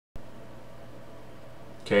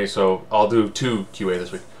Okay, so I'll do two QA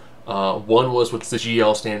this week. One was what's the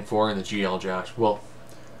GL stand for, and the GL Josh. Well,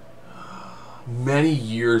 many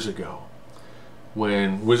years ago,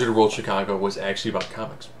 when Wizard World Chicago was actually about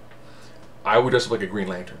comics, I would dress up like a Green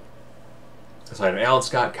Lantern. So I had an Alan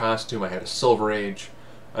Scott costume, I had a Silver Age,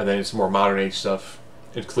 and then some more modern age stuff,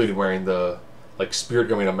 including wearing the Spirit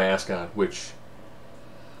Gummy a mask on, which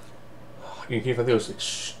you can find those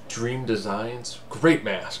extreme designs. Great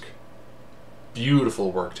mask,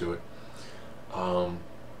 beautiful work to it.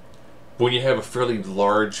 When you have a fairly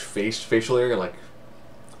large facial area, like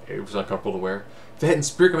it was uncomfortable to wear. That and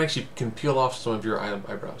Spirit Gum actually can peel off some of your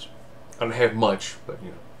eyebrows. I don't have much, but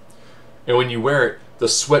you know. And when you wear it, the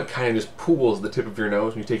sweat kind of just pools at the tip of your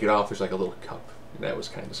nose. When you take it off, there's like a little cup. And that was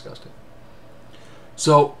kind of disgusting.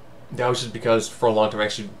 So that was just because for a long time I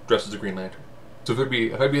actually dressed as a Green Lantern. So if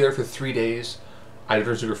I'd be there for 3 days, I'd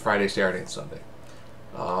dress for Friday, Saturday, and Sunday.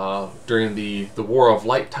 During the War of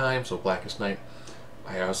Light time, so Blackest Night,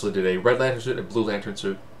 I also did a Red Lantern suit, a Blue Lantern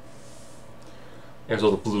suit, and as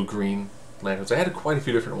well the Blue-Green Lanterns. I had quite a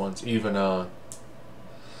few different ones. Even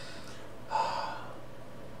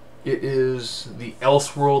it is the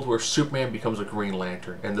Elseworld where Superman becomes a Green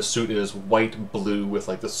Lantern, and the suit is white blue with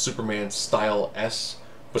like the Superman style S,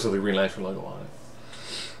 but with the Green Lantern logo on it.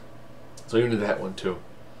 So I even did that one too.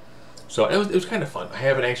 So it was kind of fun. I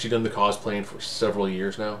haven't actually done the cosplaying for several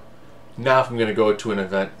years now. Now if I'm going to go to an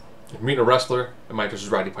event, if I'm meeting a wrestler, I might dress as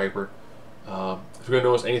Roddy Piper. If you're going to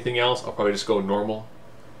notice anything else, I'll probably just go normal.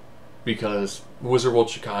 Because Wizard World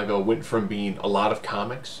Chicago went from being a lot of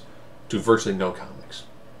comics to virtually no comics.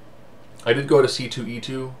 I did go to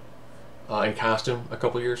C2E2 in costume a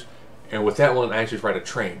couple years, and with that one I actually ride a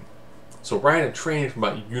train. So riding a train from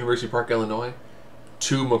about University Park, Illinois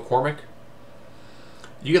to McCormick,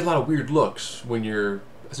 you get a lot of weird looks when you're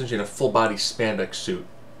essentially in a full body spandex suit.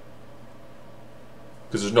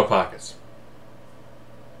 Because there's no pockets.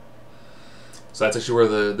 So that's actually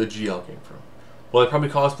where the GL came from. Will I probably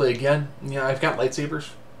cosplay again? Yeah, I've got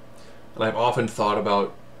lightsabers, and I've often thought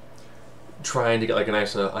about trying to get like a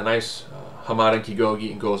nice Hamada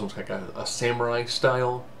Kigogi and go as almost like a samurai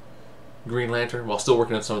style Green Lantern, while still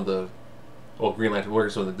working on some of the Green Lantern, working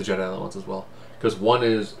on some of the Jedi elements as well. Because one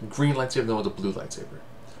is green lightsaber, and the one's a blue lightsaber.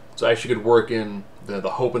 So I actually could work in the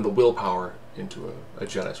hope and the willpower into a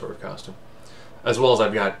Jedi sort of costume. As well as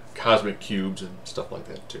I've got cosmic cubes and stuff like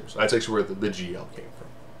that too. So that's actually where the GL came from.